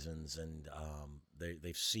various reasons, and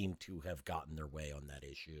they've seemed to have gotten their way on that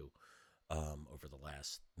issue over the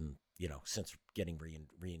last, since getting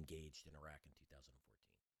re-engaged in Iraq in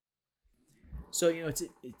 2014. So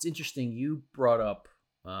it's interesting. You brought up.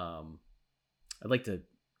 I'd like to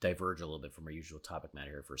diverge a little bit from our usual topic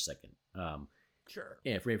matter here for a second. Sure.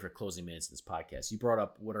 Yeah, for closing minutes in this podcast, you brought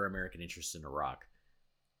up what are American interests in Iraq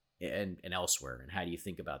and elsewhere, and how do you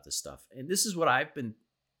think about this stuff? And this is what I've been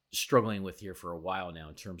struggling with here for a while now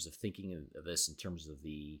in terms of thinking of this in terms of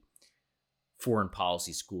the foreign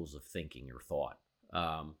policy schools of thinking or thought.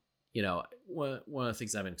 One of the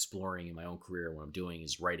things I've been exploring in my own career, what I'm doing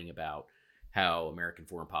is writing about how American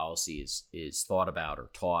foreign policy is thought about or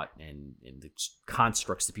taught, and the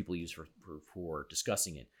constructs that people use for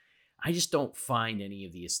discussing it. I just don't find any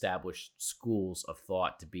of the established schools of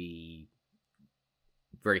thought to be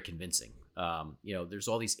very convincing. There's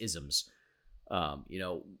all these isms. One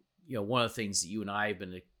of the things that you and I have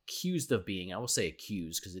been accused of being, I will say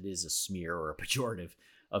accused because it is a smear or a pejorative,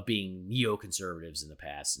 of being neoconservatives in the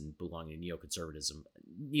past and belonging to neoconservatism.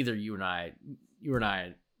 Neither you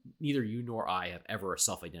nor I have ever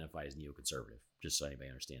self-identified as neoconservative, just so anybody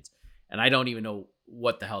understands. And I don't even know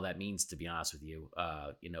what the hell that means, to be honest with you.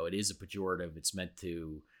 It is a pejorative. It's meant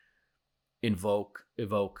to evoke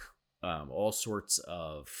all sorts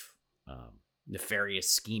of nefarious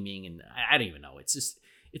scheming, and I don't even know.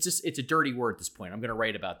 It's a dirty word at this point. I'm going to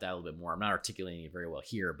write about that a little bit more. I'm not articulating it very well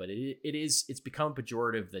here, but it's become a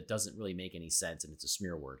pejorative that doesn't really make any sense, and it's a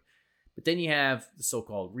smear word. But then you have the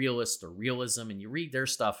so-called realist or realism, and you read their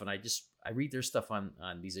stuff, and I read their stuff on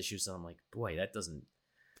these issues, and I'm like, boy, that doesn't.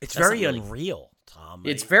 It's very unreal, Tom.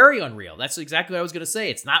 It's very unreal. That's exactly what I was going to say.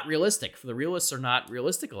 It's not realistic. The realists are not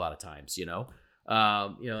realistic a lot of times, and a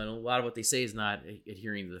lot of what they say is not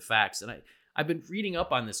adhering to the facts. And I've been reading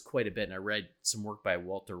up on this quite a bit, and I read some work by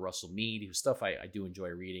Walter Russell Mead, whose stuff I do enjoy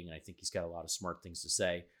reading, and I think he's got a lot of smart things to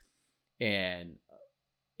say. And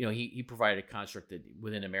he provided a construct that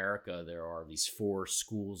within America there are these four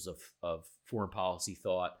schools of foreign policy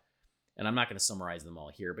thought, and I'm not going to summarize them all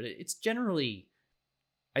here, but it's generally.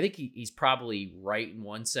 I think he's probably right in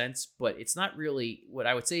one sense, but it's not really, what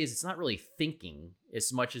I would say is it's not really thinking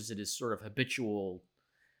as much as it is sort of habitual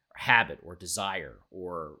habit or desire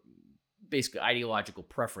or basically ideological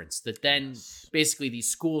preference that then basically these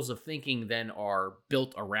schools of thinking then are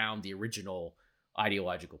built around the original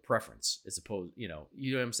ideological preference as opposed, you know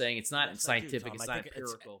what I'm saying? It's not scientific, it's not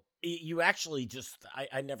empirical. You actually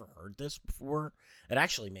I never heard this before. It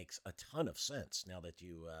actually makes a ton of sense now that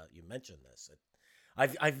you mentioned this.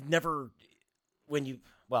 I've never, we've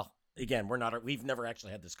never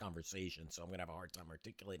actually had this conversation, so I'm going to have a hard time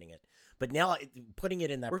articulating it. But now putting it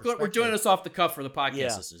in that we're doing this off the cuff for the podcast.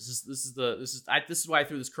 Yeah. This is why I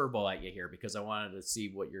threw this curveball at you here, because I wanted to see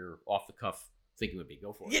what your off the cuff thinking would be.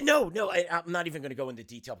 Go for it. Yeah, no, I'm not even going to go into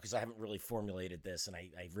detail because I haven't really formulated this, and I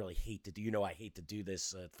really hate to do. I hate to do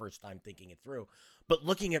this first time thinking it through. But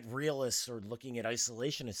looking at realists or looking at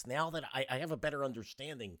isolationists, now that I have a better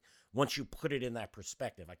understanding, once you put it in that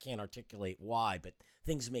perspective, I can't articulate why, but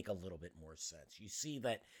things make a little bit more sense. You see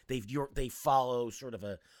that they follow sort of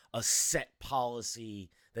a set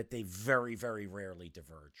policy that they very, very rarely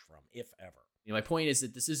diverge from, if ever. My point is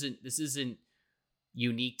that this isn't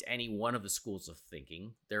unique to any one of the schools of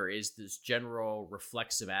thinking. There is this general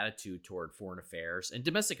reflexive attitude toward foreign affairs and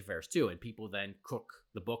domestic affairs too, and people then cook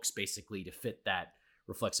the books basically to fit that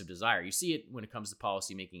reflexive desire. You see it when it comes to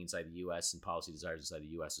policy making inside the U.S. and policy desires inside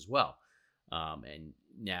the U.S. as well. And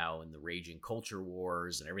now in the raging culture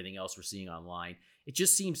wars and everything else we're seeing online, it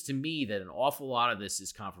just seems to me that an awful lot of this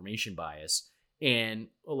is confirmation bias, and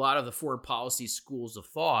a lot of the foreign policy schools of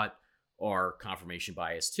thought are confirmation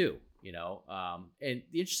bias too. And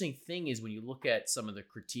the interesting thing is when you look at some of the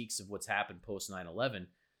critiques of what's happened post 9/11,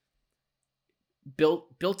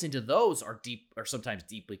 built into those are sometimes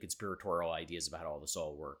deeply conspiratorial ideas about how all this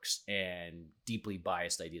all works, and deeply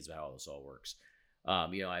biased ideas about how all this all works.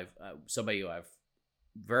 I've somebody who I've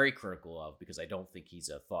very critical of, because I don't think he's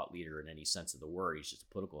a thought leader in any sense of the word. He's just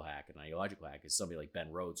a political hack, an ideological hack, is somebody like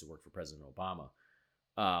Ben Rhodes, who worked for President Obama.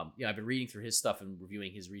 I've been reading through his stuff and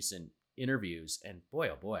reviewing his recent interviews, and boy,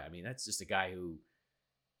 oh boy, I mean, that's just a guy who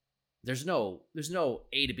there's no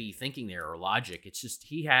A to B thinking there or logic. It's just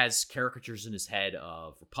he has caricatures in his head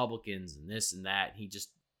of Republicans and this and that. And he just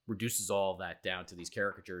reduces all of that down to these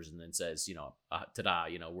caricatures and then says, ta-da,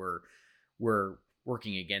 we're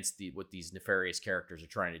working against what these nefarious characters are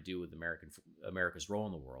trying to do with America's role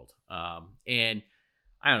in the world. And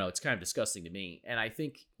I don't know, it's kind of disgusting to me. And I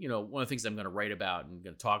think, one of the things I'm going to write about and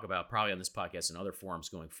going to talk about probably on this podcast and other forums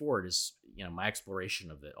going forward is, my exploration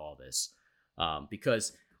of all this.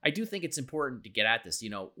 Because I do think it's important to get at this.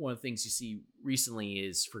 One of the things you see recently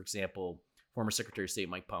is, for example, former Secretary of State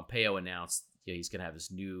Mike Pompeo announced he's going to have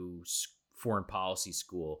this new foreign policy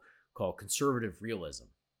school called conservative realism.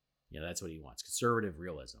 That's what he wants, conservative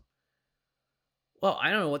realism. Well,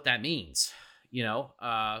 I don't know what that means.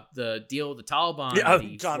 The deal with the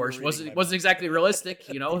Taliban wasn't exactly realistic.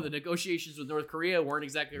 The negotiations with North Korea weren't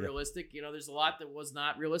exactly realistic. There's a lot that was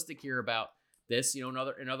not realistic here about this.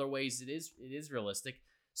 In other ways, it is realistic.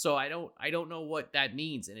 So I don't know what that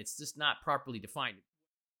means, and it's just not properly defined.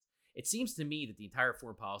 It seems to me that the entire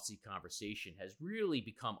foreign policy conversation has really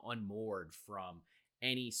become unmoored from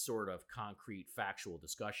any sort of concrete factual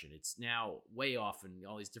discussion. It's now way off in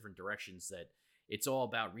all these different directions that it's all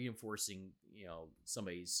about reinforcing,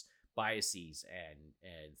 somebody's biases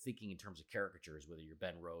and thinking in terms of caricatures, whether you're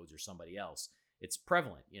Ben Rhodes or somebody else. It's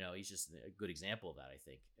prevalent. He's just a good example of that, I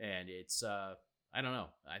think. And it's, I don't know.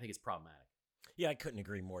 I think it's problematic. Yeah, I couldn't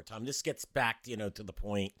agree more, Tom. This gets back, to the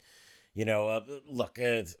point, look,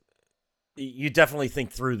 you definitely think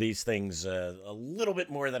through these things a little bit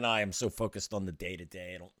more than I am. So focused on the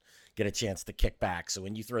day-to-day. I don't get a chance to kick back. So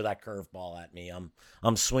when you throw that curveball at me,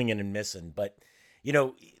 I'm swinging and missing. But,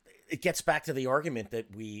 it gets back to the argument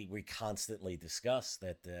that we constantly discuss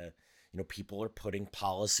that, people are putting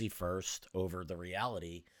policy first over the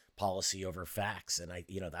reality, policy over facts. And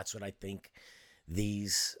that's what I think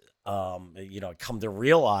these, come to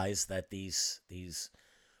realize that these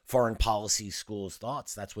foreign policy schools'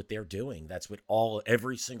 thoughts, that's what they're doing. That's what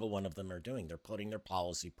every single one of them are doing. They're putting their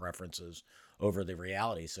policy preferences over the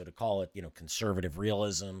reality. So to call it, conservative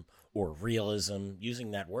realism or realism,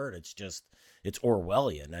 using that word, it's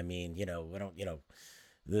Orwellian. I mean, we don't,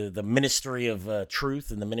 the Ministry of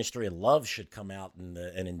Truth and the Ministry of Love should come out and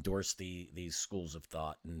endorse these schools of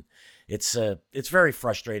thought. And it's very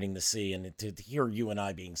frustrating to see, and to hear you and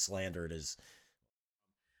I being slandered is.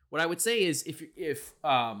 What I would say is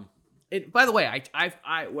by the way,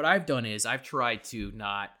 what I've done is I've tried to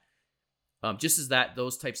not, just as that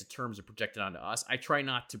those types of terms are projected onto us, I try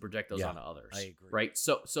not to project those onto others. I agree. Right.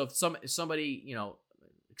 So if somebody,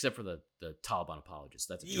 except for the Taliban apologists,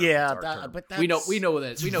 that's a term. But that's, we know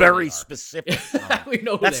that it's very specific. We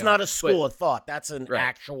know that's not a school of thought. That's an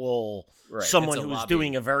actual someone who's lobby.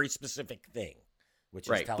 Doing a very specific thing, which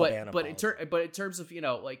is Taliban. But in terms of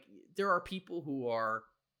there are people who are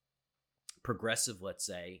progressive, let's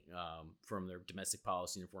say, from their domestic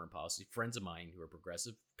policy and foreign policy, friends of mine who are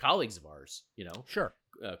progressive, colleagues of ours, sure,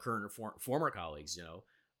 current or former colleagues, and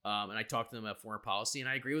I talk to them about foreign policy, and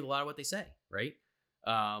I agree with a lot of what they say, right?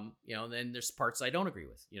 And then there's parts I don't agree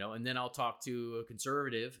with, and then I'll talk to a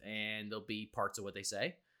conservative, and there'll be parts of what they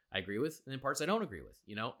say I agree with, and then parts I don't agree with,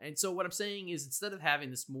 And so what I'm saying is, instead of having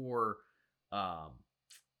this more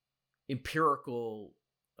empirical,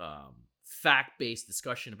 fact-based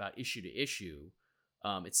discussion about issue to issue,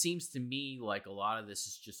 it seems to me like a lot of this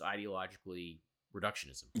is just ideologically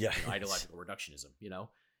reductionism. Yeah, ideological reductionism.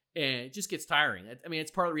 And it just gets tiring. I mean,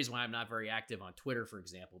 it's part of the reason why I'm not very active on Twitter, for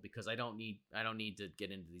example, because I don't need to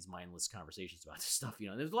get into these mindless conversations about this stuff.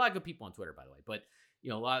 There's a lot of good people on Twitter, by the way, but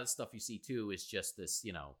a lot of the stuff you see too is just this.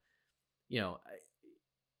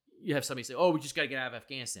 You have somebody say, "Oh, we just got to get out of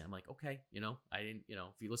Afghanistan." I'm like, okay, I didn't, if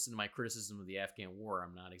you listen to my criticism of the Afghan war,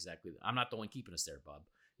 I'm not the one keeping us there, bub.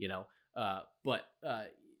 But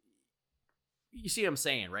you see what I'm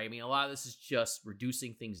saying, right? I mean, a lot of this is just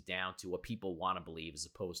reducing things down to what people want to believe, as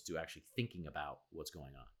opposed to actually thinking about what's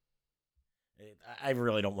going on. I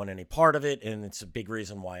really don't want any part of it, and it's a big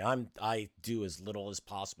reason why I do as little as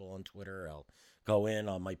possible on Twitter. I'll go in,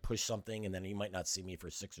 I might push something, and then you might not see me for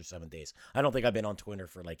 6 or 7 days. I don't think I've been on Twitter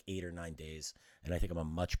for like 8 or 9 days, and I think I'm a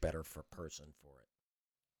much better person for it.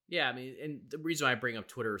 Yeah, I mean, and the reason why I bring up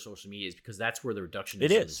Twitter or social media is because that's where the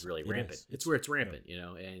reductionism is really rampant. It's where it's rampant,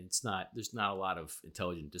 and there's not a lot of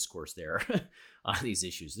intelligent discourse there on these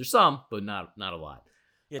issues. There's some, but not a lot.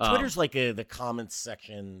 Yeah, Twitter's like the comments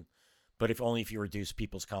section, but if you reduce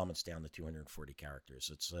people's comments down to 240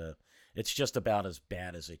 characters, it's just about as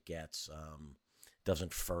bad as it gets.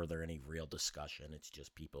 Doesn't further any real discussion. It's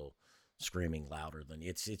just people screaming louder than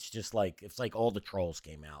it's just like all the trolls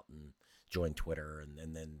came out and joined Twitter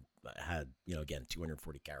and then had again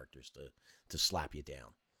 240 characters to slap you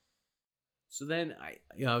down. So then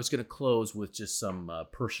I was going to close with just some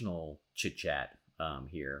personal chit chat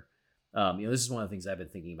here. This is one of the things I've been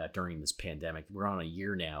thinking about during this pandemic. We're on a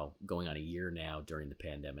year now, going on a year now during the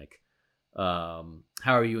pandemic. How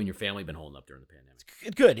are you and your family been holding up during the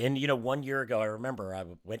pandemic? Good. And, 1 year ago, I remember I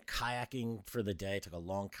went kayaking for the day, took a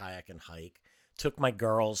long kayak and hike, took my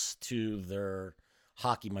girls to their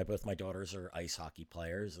hockey. Both my daughters are ice hockey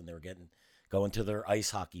players, and they were going to their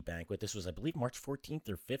ice hockey banquet. This was, I believe, March 14th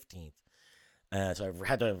or 15th. So I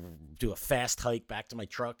had to do a fast hike back to my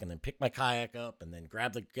truck and then pick my kayak up and then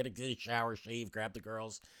get a shower, shave, grab the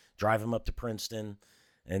girls, drive them up to Princeton.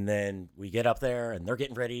 And then we get up there and they're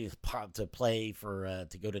getting ready to play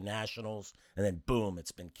to go to nationals. And then boom,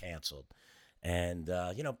 it's been canceled. And,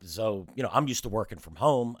 I'm used to working from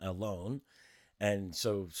home alone. And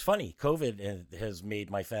so it's funny, COVID has made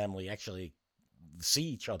my family actually see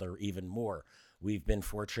each other even more. We've been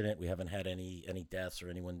fortunate. We haven't had any deaths or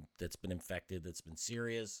anyone that's been infected that's been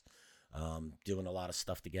serious. Doing a lot of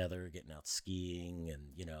stuff together, getting out skiing, and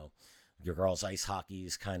your girls' ice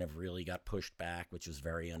hockey's kind of really got pushed back, which was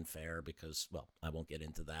very unfair because, well, I won't get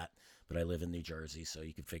into that, but I live in New Jersey, so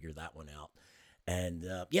you can figure that one out. And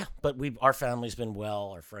but our family's been well,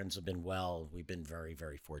 our friends have been well. We've been very,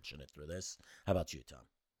 very fortunate through this. How about you, Tom?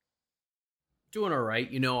 Doing all right.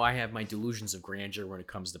 I have my delusions of grandeur when it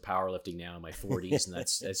comes to powerlifting now in my 40s, and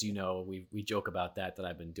that's, as you know, we joke about that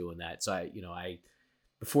I've been doing that. So I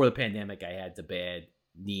before the pandemic, I had the bad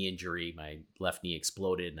knee injury. My left knee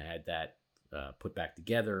exploded, and I had that put back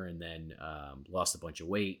together, and then lost a bunch of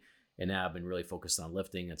weight. And now I've been really focused on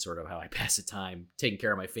lifting. That's sort of how I pass the time, taking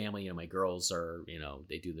care of my family. My girls are,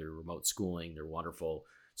 they do their remote schooling. They're wonderful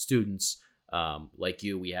students. Like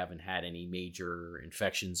you, we haven't had any major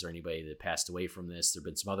infections or anybody that passed away from this. There have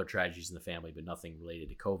been some other tragedies in the family, but nothing related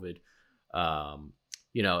to COVID.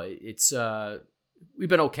 It's we've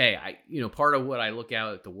been okay. Part of what I look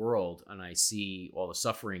out at the world and I see all the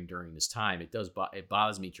suffering during this time, it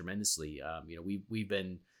bothers me tremendously. We've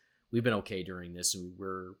been okay during this, and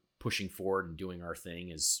we're pushing forward and doing our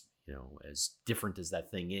thing as different as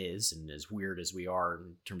that thing is, and as weird as we are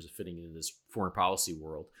in terms of fitting into this foreign policy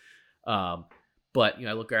world. But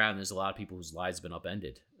I look around and there's a lot of people whose lives have been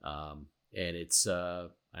upended. And it's, I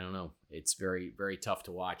don't know, it's very, very tough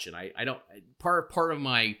to watch. And I don't, part of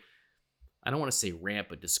my, I don't want to say rant,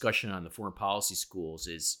 but discussion on the foreign policy schools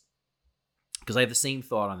is because I have the same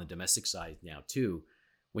thought on the domestic side now too.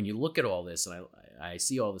 When you look at all this and I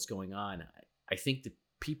see all this going on, I think that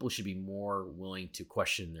people should be more willing to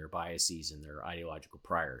question their biases and their ideological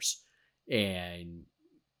priors and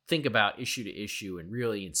think about issue to issue and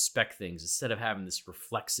really inspect things instead of having this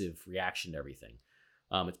reflexive reaction to everything.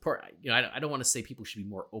 It's part, I don't want to say people should be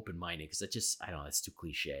more open-minded because I don't know, that's too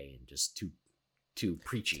cliche and just too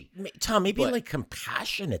preachy. Tom, maybe like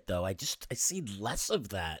compassionate though. I see less of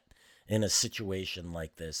that in a situation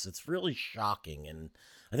like this. It's really shocking. And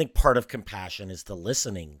I think part of compassion is the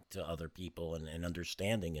listening to other people and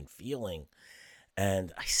understanding and feeling.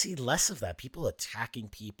 And I see less of that. People attacking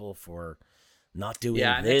people for not doing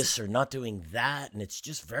this or not doing that. And it's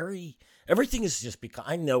just everything is just because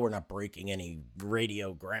I know we're not breaking any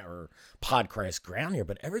radio ground or podcast ground here,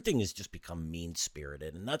 but everything has just become mean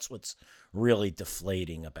spirited. And that's what's really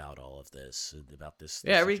deflating about all of this, about this.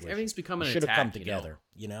 Yeah. Everything's becoming an attack. Should have come together,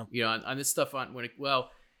 on this stuff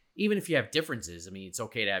even if you have differences, I mean, it's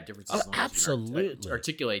okay to have differences. As long absolutely. As you can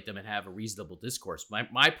articulate them and have a reasonable discourse.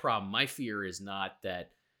 My fear is not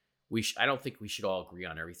that I don't think we should all agree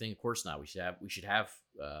on everything. Of course not. We should have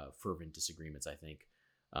fervent disagreements, I think.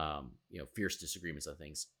 Fierce disagreements on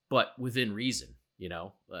things, but within reason.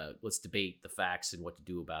 Let's debate the facts and what to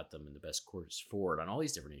do about them and the best course forward on all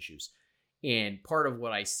these different issues. And part of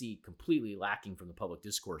what I see completely lacking from the public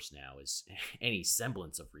discourse now is any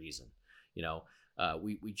semblance of reason.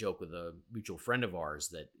 We joke with a mutual friend of ours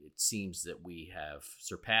that it seems that we have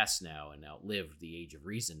surpassed now and outlived the age of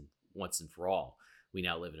reason once and for all. We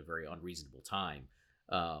now live in a very unreasonable time.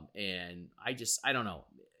 And I don't know,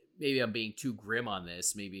 maybe I'm being too grim on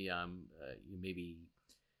this. Maybe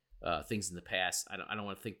things in the past. I don't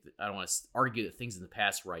want to argue that things in the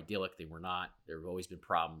past were idyllic. They were not. There have always been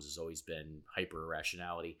problems. There's always been hyper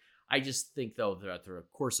irrationality. I just think though, throughout the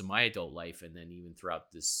course of my adult life, and then even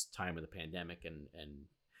throughout this time of the pandemic and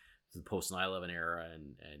the post 9/11 era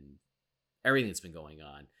and everything that's been going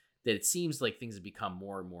on, that it seems like things have become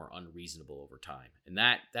more and more unreasonable over time. And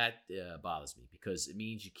that bothers me because it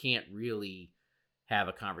means you can't really have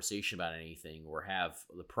a conversation about anything or have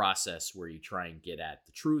the process where you try and get at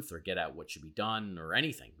the truth or get at what should be done or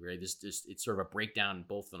anything. Right? It's sort of a breakdown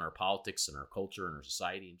both in our politics and our culture and our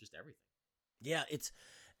society and just everything. Yeah,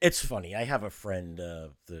 it's funny. I have a friend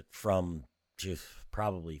from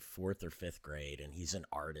probably 4th or 5th grade, and he's an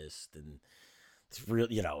artist, and it's real.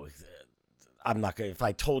 I'm not gonna. If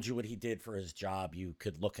I told you what he did for his job, you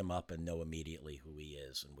could look him up and know immediately who he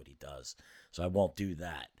is and what he does. So I won't do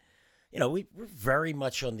that. We're very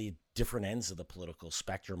much on the different ends of the political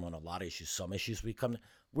spectrum on a lot of issues. Some issues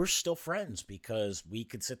we're still friends because we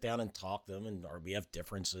could sit down and talk them, or we have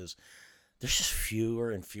differences. There's just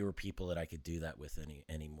fewer and fewer people that I could do that with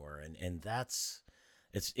anymore, and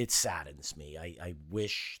it saddens me. I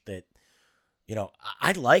wish that.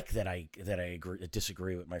 I like that I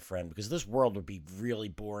disagree with my friend, because this world would be really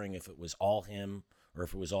boring if it was all him or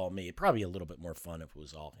if it was all me. It'd probably be a little bit more fun if it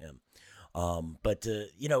was all him. But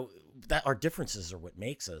that our differences are what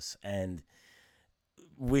makes us, and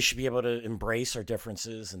we should be able to embrace our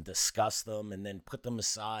differences and discuss them and then put them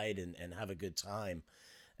aside and have a good time.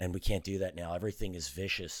 And we can't do that now. Everything is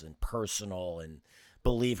vicious and personal, and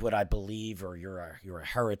believe what I believe, or you're a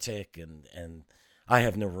heretic, and I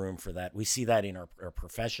have no room for that. We see that in our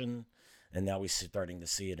profession, and now we're starting to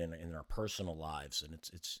see it in our personal lives, and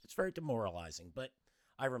it's very demoralizing. But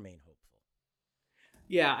I remain hopeful.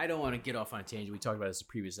 Yeah, I don't want to get off on a tangent. We talked about this in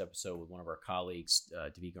a previous episode with one of our colleagues,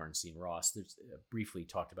 David Garnstein Ross. There's briefly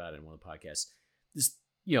talked about it in one of the podcasts. This,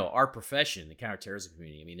 our profession, the counterterrorism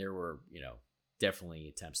community. I mean, there were, definitely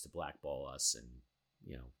attempts to blackball us and,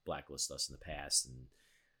 blacklist us in the past,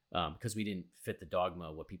 and because we didn't fit the dogma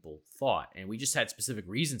of what people thought, and we just had specific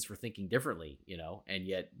reasons for thinking differently, and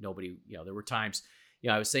yet nobody, there were times,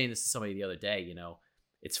 I was saying this to somebody the other day,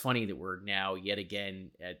 it's funny that we're now yet again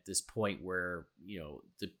at this point where,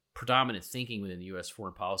 the predominant thinking within the U.S.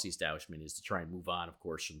 foreign policy establishment is to try and move on, of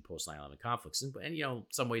course, from post 9/11 conflicts. And a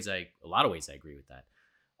lot of ways I agree with that.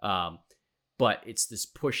 But it's this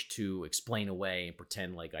push to explain away and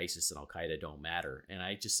pretend like ISIS and Al Qaeda don't matter. And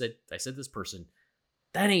I said to this person,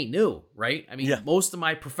 that ain't new, right? I mean, most of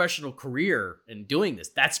my professional career in doing this,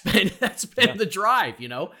 that's been the drive,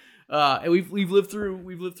 and we've lived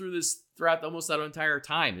through this throughout almost that entire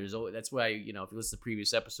time. That's why, if you listen to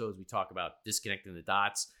previous episodes, we talk about disconnecting the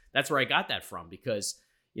dots. That's where I got that from, because,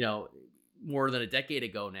 more than a decade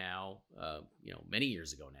ago now, many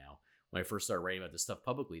years ago now, when I first started writing about this stuff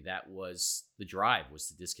publicly, that was the drive, was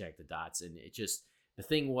to disconnect the dots. And the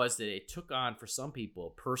thing was that it took on, for some people,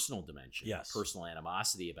 a personal dimension, personal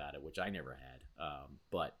animosity about it, which I never had.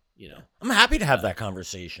 But, I'm happy to have that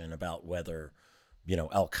conversation about whether,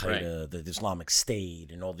 Al Qaeda, the Islamic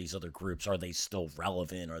State, and all these other groups, are they still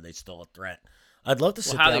relevant? Are they still a threat? I'd love to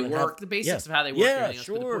sit down and work, the basics of how they work. Yeah,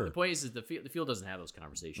 sure. The point is that the field doesn't have those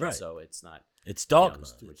conversations, right. So it's not. It's dogma.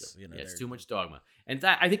 It's too much dogma, and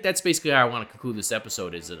I think that's basically how I want to conclude this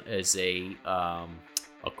episode: is a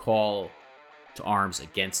call to arms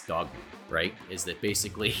against dogma. Right? Is that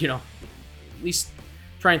basically, at least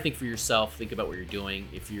try and think for yourself. Think about what you're doing.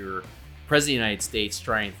 If you're President of the United States,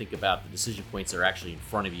 try and think about the decision points that are actually in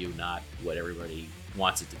front of you, not what everybody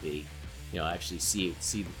wants it to be. Actually see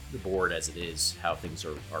the board as it is, how things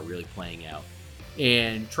are really playing out,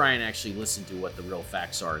 and try and actually listen to what the real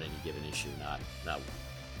facts are in any given issue. Not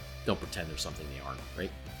don't pretend there's something they aren't.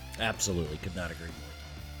 Right? Absolutely, could not agree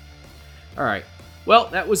more. All right. Well,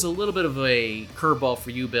 that was a little bit of a curveball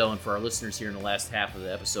for you, Bill, and for our listeners here in the last half of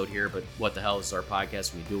the episode here. But what the hell is our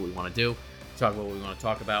podcast? We do what we want to do. Talk about what we want to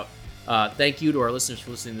talk about. Thank you to our listeners for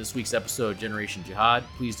listening to this week's episode of Generation Jihad.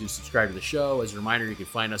 Please do subscribe to the show. As a reminder, you can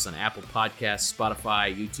find us on Apple Podcasts,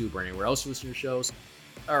 Spotify, YouTube, or anywhere else you listen to your shows.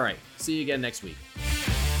 All right. See you again next week.